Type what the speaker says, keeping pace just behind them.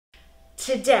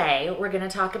Today, we're gonna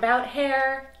talk about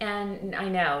hair, and I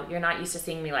know you're not used to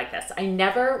seeing me like this. I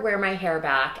never wear my hair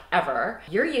back, ever.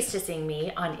 You're used to seeing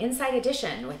me on Inside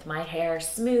Edition with my hair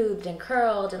smoothed and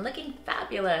curled and looking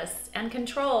fabulous and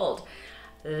controlled.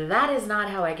 That is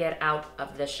not how I get out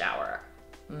of the shower.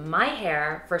 My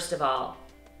hair, first of all,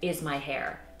 is my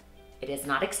hair. It is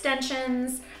not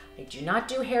extensions. I do not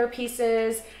do hair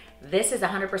pieces. This is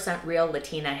 100% real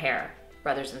Latina hair,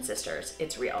 brothers and sisters.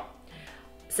 It's real.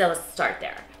 So let's start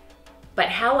there. But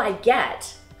how I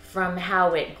get from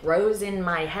how it grows in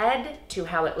my head to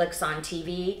how it looks on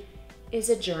TV is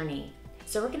a journey.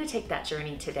 So we're gonna take that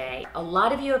journey today. A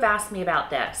lot of you have asked me about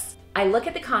this. I look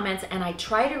at the comments and I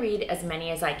try to read as many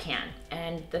as I can.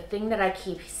 And the thing that I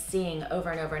keep seeing over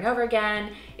and over and over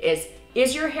again is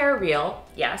your hair real?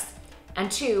 Yes. And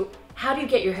two, how do you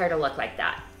get your hair to look like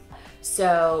that?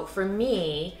 So for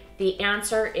me, the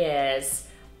answer is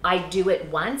I do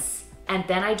it once and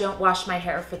then I don't wash my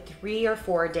hair for 3 or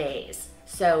 4 days.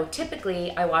 So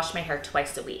typically I wash my hair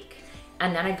twice a week.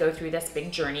 And then I go through this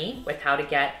big journey with how to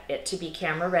get it to be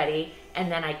camera ready. And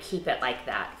then I keep it like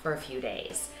that for a few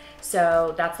days.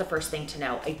 So that's the first thing to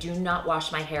know. I do not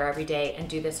wash my hair every day and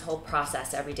do this whole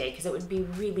process every day because it would be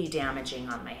really damaging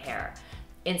on my hair.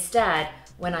 Instead,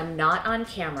 when I'm not on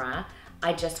camera,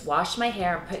 I just wash my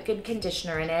hair and put good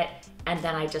conditioner in it, and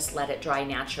then I just let it dry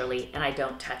naturally and I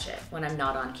don't touch it when I'm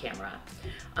not on camera.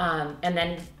 And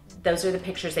then those are the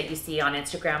pictures that you see on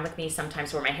Instagram with me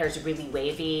sometimes where my hair is really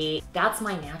wavy. That's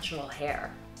my natural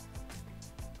hair.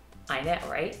 I know,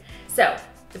 right? So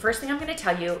the first thing I'm gonna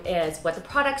tell you is what the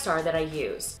products are that I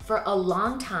use. For a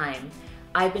long time,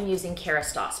 I've been using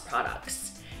Kerastase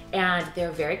products, and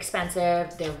they're very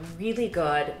expensive, they're really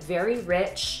good, very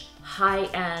rich,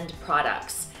 high-end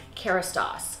products,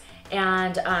 Kerastase.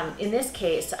 And in this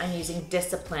case, I'm using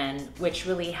Discipline, which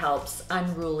really helps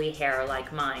unruly hair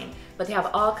like mine. But they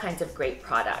have all kinds of great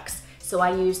products. So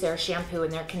I use their shampoo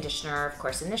and their conditioner, of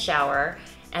course, in the shower.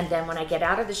 And then when I get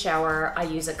out of the shower, I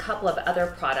use a couple of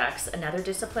other products, another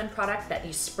Discipline product that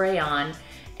you spray on.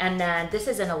 And then this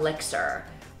is an elixir,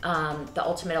 the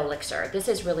Ultimate Elixir. This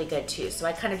is really good too. So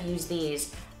I kind of use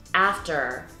these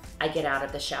after I get out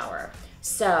of the shower.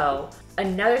 So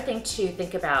another thing to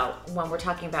think about when we're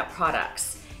talking about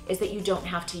products is that you don't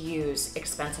have to use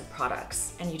expensive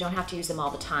products and you don't have to use them all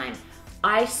the time.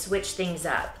 I switch things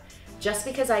up. Just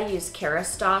because I use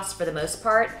Kerastase for the most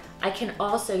part, I can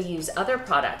also use other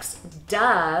products.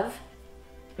 Dove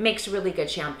makes really good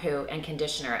shampoo and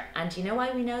conditioner. And do you know why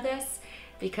we know this?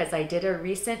 Because I did a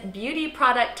recent beauty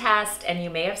product test, and you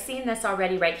may have seen this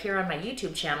already right here on my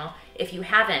YouTube channel. If you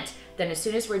haven't, then as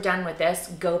soon as we're done with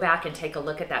this, go back and take a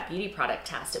look at that beauty product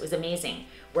test. It was amazing,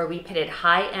 where we pitted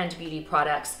high-end beauty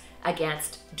products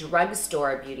against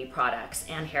drugstore beauty products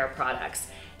and hair products.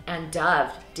 And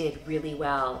Dove did really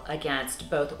well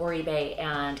against both Oribe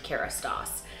and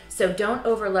Kerastase. So don't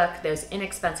overlook those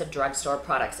inexpensive drugstore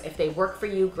products. If they work for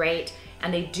you, great.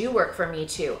 And they do work for me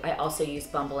too. I also use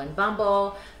Bumble and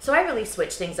Bumble. So I really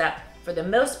switch things up. For the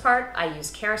most part, I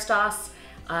use Kerastase.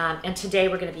 And today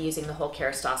we're gonna be using the whole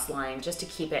Kerastase line just to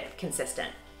keep it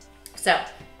consistent. So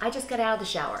I just got out of the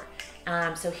shower.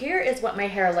 So here is what my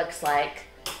hair looks like.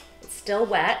 It's still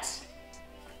wet.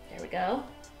 There we go.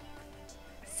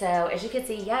 So as you can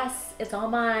see, yes, it's all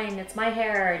mine. It's my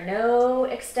hair. No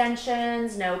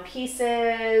extensions, no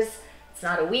pieces. It's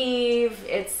not a weave.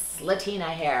 It's Latina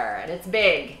hair, and it's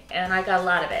big, and I got a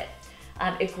lot of it.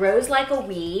 It grows like a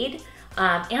weed,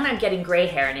 and I'm getting gray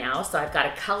hair now, so I've got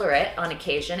to color it on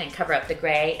occasion and cover up the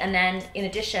gray. And then in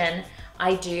addition,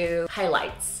 I do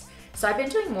highlights. So I've been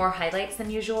doing more highlights than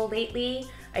usual lately.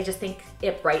 I just think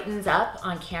it brightens up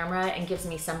on camera and gives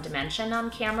me some dimension on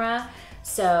camera.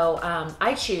 So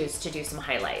I choose to do some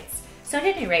highlights. So at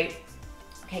any rate,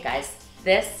 okay guys,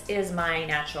 this is my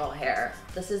natural hair.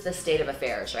 This is the state of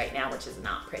affairs right now, which is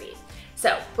not pretty.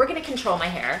 So we're gonna control my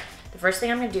hair. The first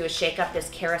thing I'm gonna do is shake up this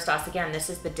Kerastase again.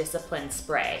 This is the Discipline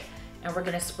spray. And we're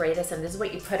gonna spray this, and this is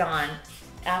what you put on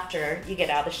after you get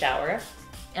out of the shower.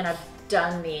 And I've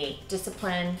done the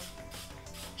Discipline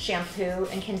shampoo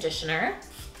and conditioner.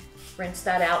 Rinse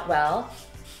that out well.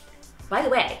 By the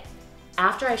way,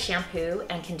 after I shampoo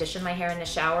and condition my hair in the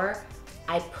shower,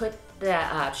 I put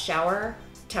the shower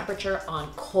temperature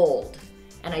on cold,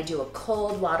 and I do a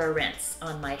cold water rinse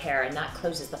on my hair, and that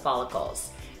closes the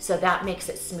follicles. So that makes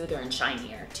it smoother and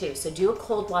shinier too. So do a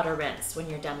cold water rinse when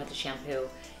you're done with the shampoo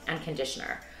and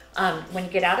conditioner. When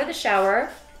you get out of the shower,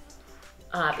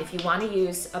 if you want to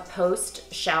use a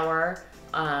post-shower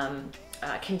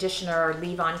conditioner or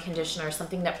leave-on conditioner,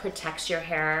 something that protects your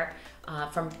hair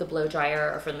from the blow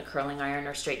dryer or from the curling iron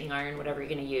or straightening iron, whatever you're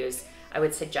going to use, I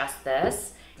would suggest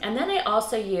this. And then I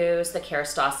also use the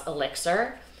Kerastase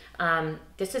elixir.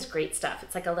 This is great stuff.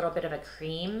 It's like a little bit of a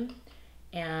cream,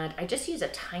 and I just use a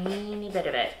tiny bit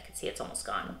of it. You can see it's almost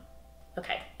gone.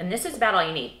 Okay, and this is about all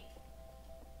you need.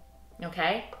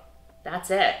 Okay, that's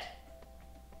it.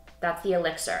 That's the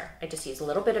elixir. I just use a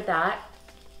little bit of that,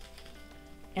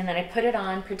 and then I put it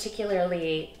on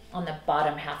particularly on the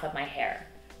bottom half of my hair.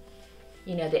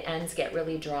 You know, the ends get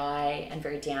really dry and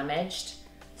very damaged.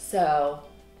 So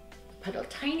put a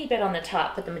tiny bit on the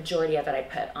top, but the majority of it I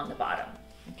put on the bottom,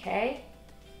 okay?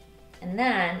 And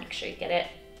then make sure you get it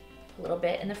a little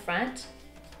bit in the front.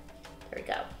 There we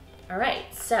go. All right,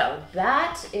 so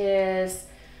that is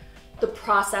the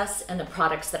process and the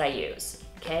products that I use,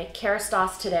 okay?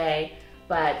 Kerastase today,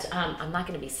 but I'm not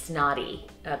gonna be snotty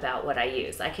about what I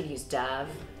use. I could use Dove,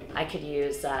 I could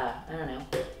use, I don't know,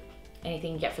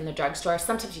 anything you get from the drugstore.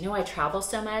 Sometimes, you know, I travel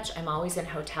so much, I'm always in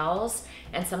hotels,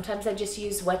 and sometimes I just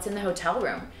use what's in the hotel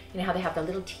room. You know how they have the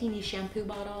little teeny shampoo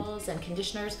bottles and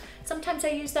conditioners? Sometimes I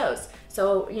use those.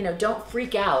 So, you know, don't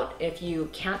freak out if you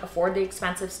can't afford the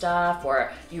expensive stuff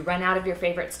or you run out of your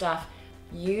favorite stuff.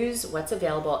 Use what's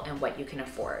available and what you can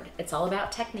afford. It's all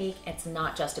about technique, it's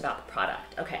not just about the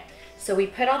product. Okay, so we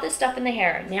put all this stuff in the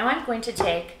hair. Now I'm going to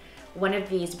take one of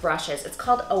these brushes. It's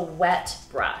called a wet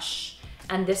brush.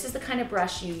 And this is the kind of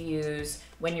brush you use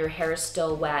when your hair is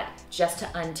still wet, just to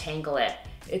untangle it.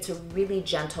 It's a really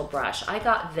gentle brush. I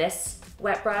got this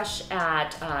wet brush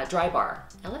at Dry Bar.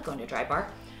 I love going to Dry Bar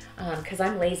because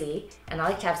I'm lazy and I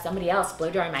like to have somebody else blow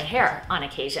dry my hair on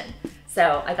occasion.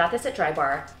 So I got this at Dry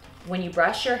Bar. When you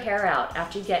brush your hair out,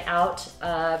 after you get out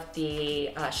of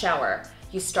the shower,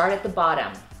 you start at the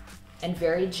bottom and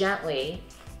very gently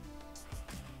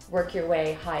work your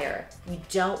way higher. You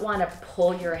don't want to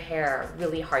pull your hair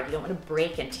really hard. You don't want to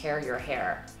break and tear your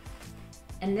hair.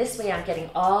 And this way I'm getting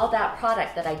all that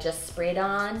product that I just sprayed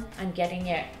on, I'm getting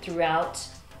it throughout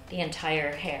the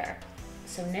entire hair.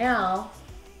 So now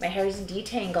my hair is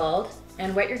detangled,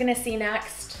 and what you're gonna see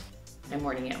next, I'm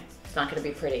warning you, it's not gonna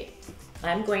be pretty.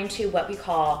 I'm going to what we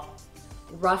call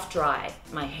rough dry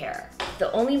my hair.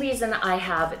 The only reason I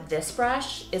have this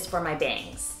brush is for my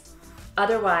bangs.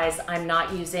 Otherwise, I'm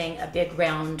not using a big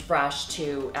round brush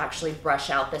to actually brush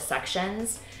out the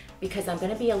sections because I'm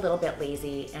gonna be a little bit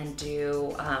lazy and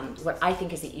do what I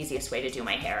think is the easiest way to do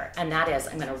my hair. And that is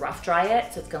I'm gonna rough dry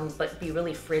it, so it's gonna be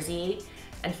really frizzy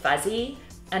and fuzzy.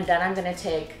 And then I'm gonna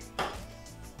take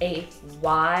a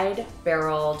wide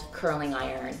barreled curling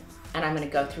iron and I'm gonna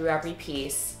go through every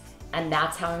piece, and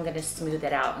that's how I'm gonna smooth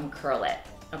it out and curl it,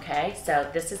 okay? So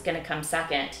this is gonna come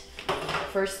second.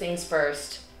 First things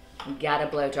first, you gotta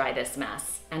blow dry this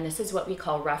mess. And this is what we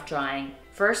call rough drying.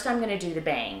 First, I'm gonna do the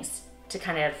bangs to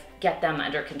kind of get them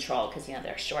under control because, you know,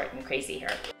 they're short and crazy here.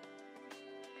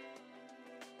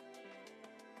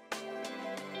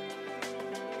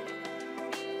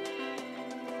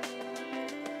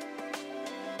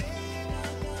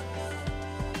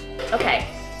 Okay,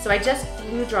 so I just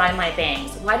blew dry my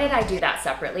bangs. Why did I do that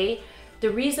separately? The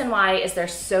reason why is they're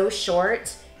so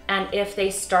short, and if they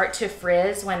start to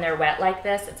frizz when they're wet like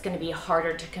this, it's gonna be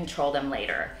harder to control them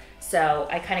later. So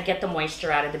I kind of get the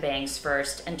moisture out of the bangs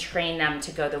first and train them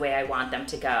to go the way I want them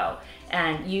to go.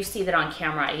 And you see that on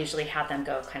camera, I usually have them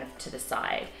go kind of to the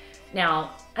side.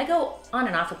 Now, I go on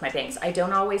and off with my bangs. I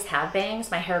don't always have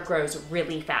bangs. My hair grows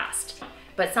really fast.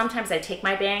 But sometimes I take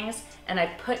my bangs and I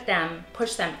push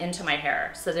them into my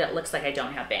hair so that it looks like I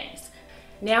don't have bangs.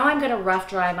 Now I'm gonna rough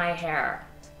dry my hair.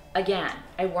 Again,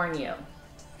 I warn you,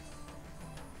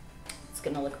 it's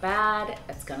gonna look bad,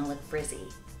 it's gonna look frizzy.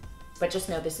 But just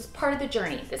know this is part of the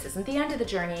journey. This isn't the end of the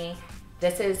journey.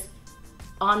 This is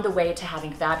on the way to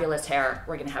having fabulous hair.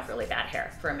 We're gonna have really bad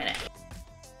hair for a minute.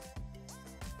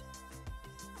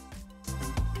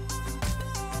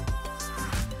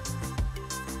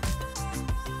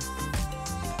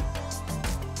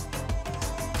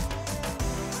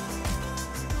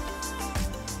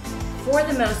 For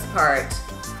the most part,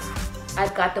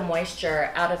 I've got the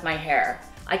moisture out of my hair.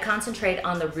 I concentrate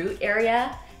on the root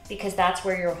area because that's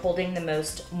where you're holding the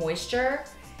most moisture,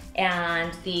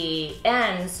 and the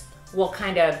ends will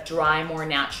kind of dry more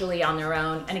naturally on their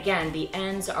own. And again, the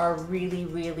ends are really,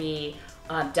 really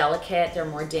delicate. They're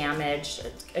more damaged.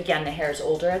 Again, the hair is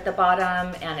older at the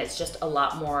bottom and it's just a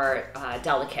lot more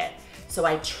delicate. So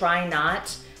I try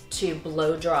not to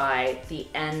blow dry the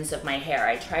ends of my hair.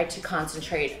 I try to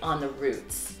concentrate on the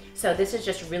roots. So this is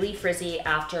just really frizzy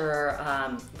after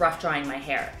rough drying my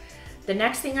hair. The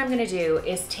next thing I'm gonna do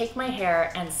is take my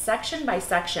hair and section by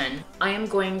section, I am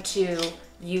going to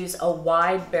use a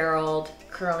wide barreled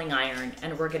curling iron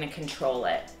and we're gonna control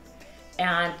it.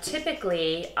 And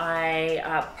typically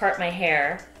I part my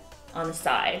hair on the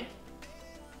side,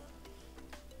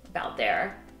 about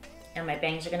there, and my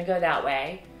bangs are gonna go that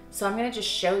way. So I'm gonna just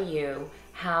show you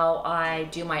how I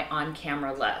do my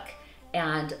on-camera look.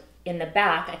 And in the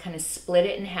back, I kind of split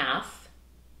it in half.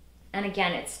 And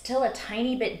again, it's still a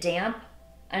tiny bit damp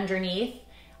underneath.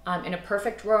 In a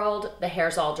perfect world, the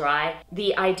hair's all dry.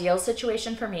 The ideal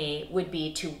situation for me would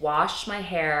be to wash my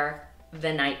hair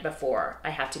the night before I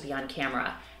have to be on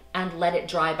camera and let it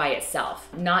dry by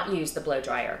itself, not use the blow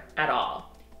dryer at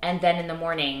all. And then in the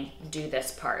morning, do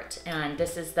this part. And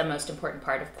this is the most important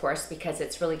part, of course, because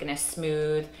it's really gonna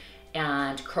smooth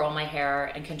and curl my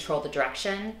hair and control the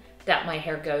direction that my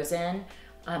hair goes in.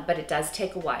 But it does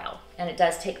take a while and it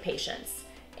does take patience.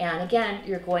 And again,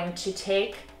 you're going to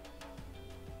take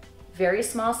very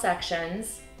small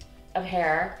sections of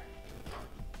hair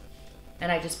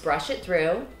and I just brush it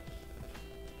through.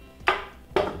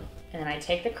 And then I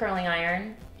take the curling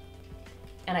iron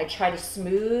and I try to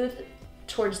smooth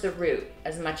towards the root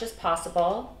as much as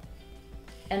possible.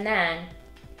 And then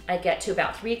I get to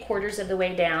about 3/4 of the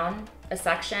way down a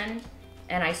section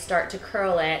and I start to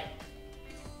curl it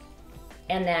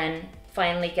and then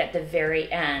finally get the very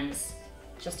ends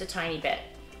just a tiny bit.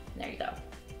 There you go.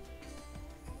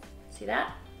 See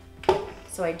that?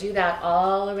 So I do that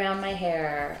all around my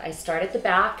hair. I start at the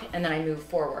back and then I move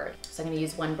forward. So I'm gonna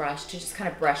use one brush to just kind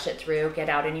of brush it through, get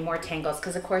out any more tangles,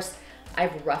 because of course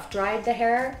I've rough dried the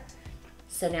hair,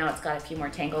 so now it's got a few more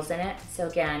tangles in it. So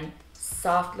again,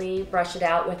 softly brush it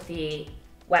out with the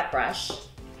wet brush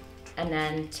and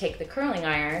then take the curling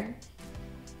iron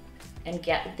and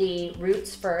get the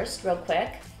roots first real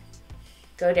quick.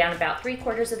 Go down about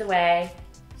 3/4 of the way,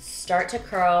 start to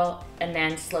curl, and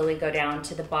then slowly go down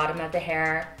to the bottom of the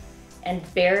hair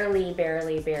and barely,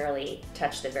 barely, barely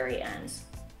touch the very ends.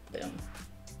 Boom.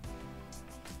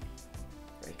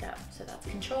 There we go. So that's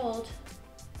controlled.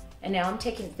 And now I'm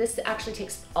taking, this actually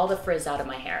takes all the frizz out of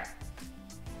my hair.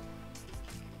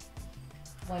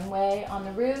 One way on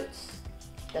the roots,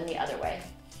 then the other way.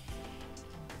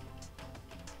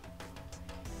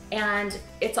 And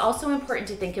it's also important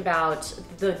to think about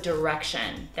the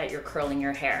direction that you're curling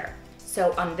your hair.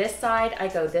 So on this side, I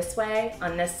go this way.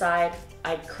 On this side,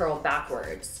 I curl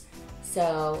backwards.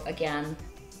 So again,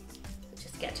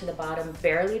 just get to the bottom,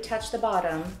 barely touch the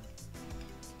bottom,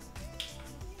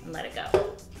 and let it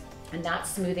go. And that's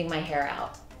smoothing my hair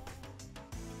out.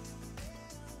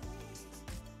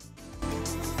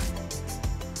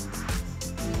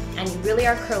 And you really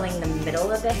are curling the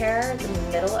middle of the hair, the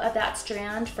middle of that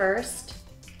strand first,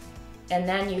 and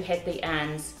then you hit the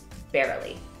ends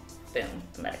barely. Boom,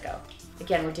 and let it go.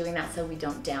 Again, we're doing that so we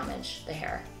don't damage the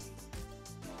hair.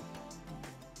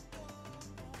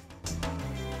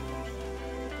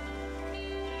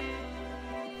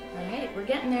 All right, we're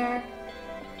getting there.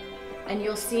 And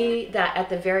you'll see that at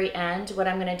the very end, what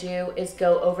I'm gonna do is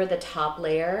go over the top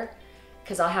layer,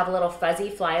 because I'll have a little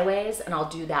fuzzy flyaways and I'll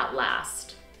do that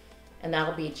last. And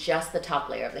that'll be just the top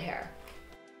layer of the hair.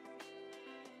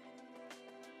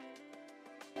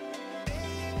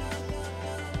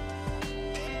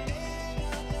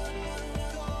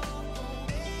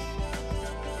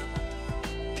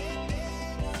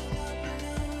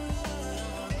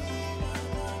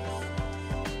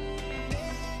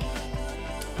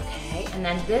 Okay, and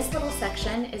then this little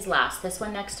section is last. This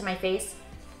one next to my face,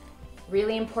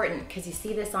 really important because you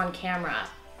see this on camera.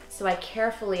 So I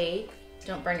carefully,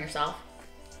 don't burn yourself.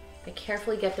 I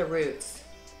carefully get the roots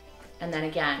and then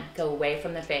again, go away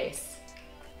from the face.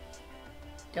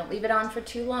 Don't leave it on for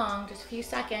too long, just a few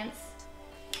seconds.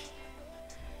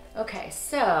 Okay,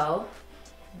 so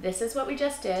this is what we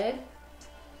just did.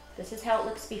 This is how it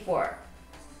looks before.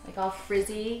 Like all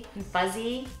frizzy and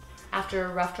fuzzy after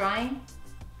rough drying.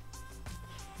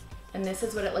 And this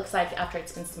is what it looks like after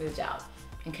it's been smoothed out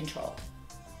and controlled.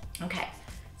 Okay.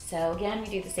 So again, we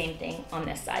do the same thing on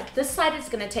this side. This side is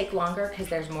gonna take longer because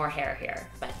there's more hair here,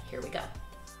 but here we go.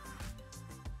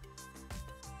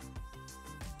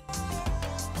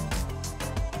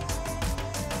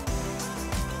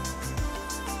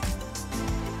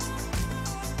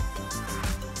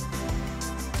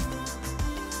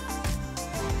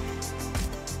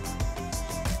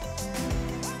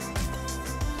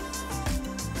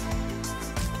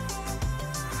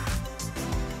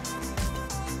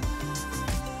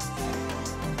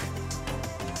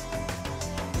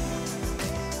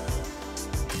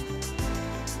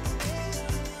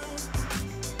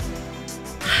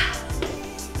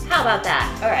 How about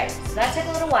that? All right, so that took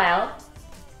a little while.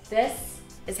 This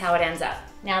is how it ends up.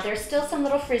 Now there's still some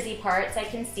little frizzy parts I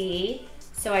can see,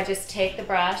 so I just take the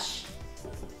brush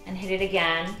and hit it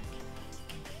again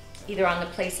either on the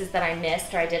places that I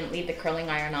missed or I didn't leave the curling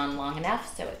iron on long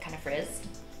enough, so it kind of frizzed.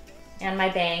 And my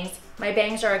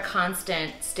bangs are a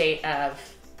constant state of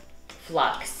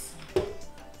flux.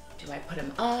 Do I put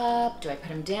them up? Do I put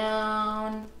them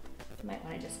down? I might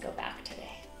want to just go back today.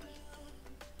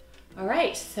 All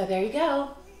right, so there you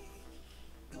go.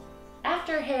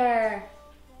 After hair.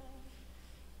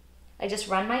 I just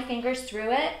run my fingers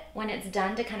through it when it's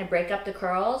done to kind of break up the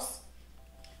curls.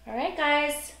 All right,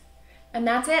 guys. And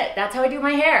that's it. That's how I do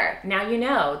my hair. Now you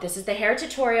know. This is the hair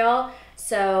tutorial.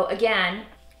 So again,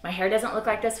 my hair doesn't look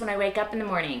like this when I wake up in the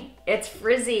morning. It's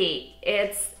frizzy.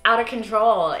 It's out of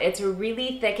control. It's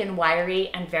really thick and wiry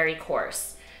and very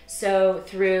coarse. So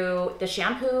through the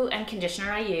shampoo and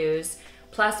conditioner I use,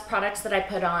 plus products that I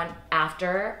put on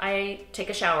after I take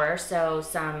a shower, so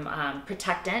some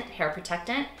protectant, hair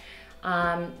protectant,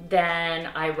 then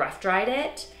I rough dried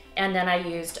it, and then I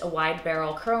used a wide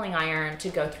barrel curling iron to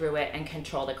go through it and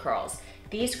control the curls.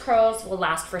 These curls will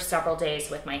last for several days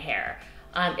with my hair.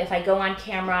 If I go on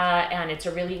camera and it's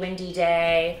a really windy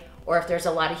day, or if there's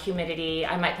a lot of humidity,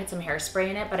 I might put some hairspray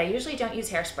in it, but I usually don't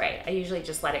use hairspray. I usually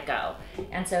just let it go.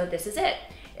 And so this is it.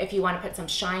 If you want to put some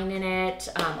shine in it,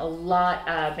 a lot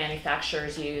of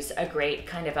manufacturers use a great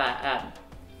kind of a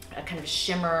kind of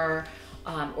shimmer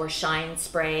or shine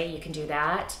spray. You can do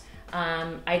that.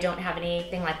 I don't have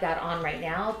anything like that on right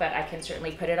now, but I can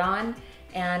certainly put it on.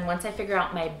 And once I figure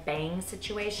out my bang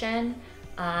situation,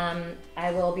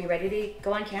 I will be ready to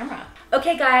go on camera.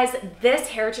 Okay guys, this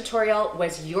hair tutorial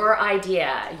was your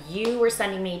idea. You were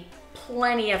sending me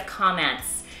plenty of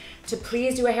comments to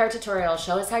please do a hair tutorial.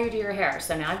 Show us how you do your hair.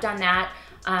 So now I've done that.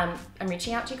 I'm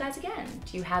reaching out to you guys again.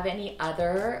 Do you have any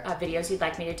other videos you'd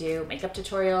like me to do? Makeup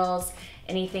tutorials,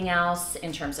 anything else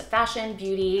in terms of fashion,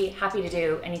 beauty? Happy to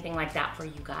do anything like that for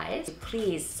you guys.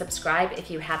 Please subscribe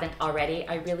if you haven't already.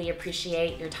 I really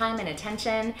appreciate your time and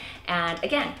attention. And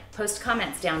again, post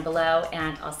comments down below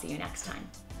and I'll see you next time.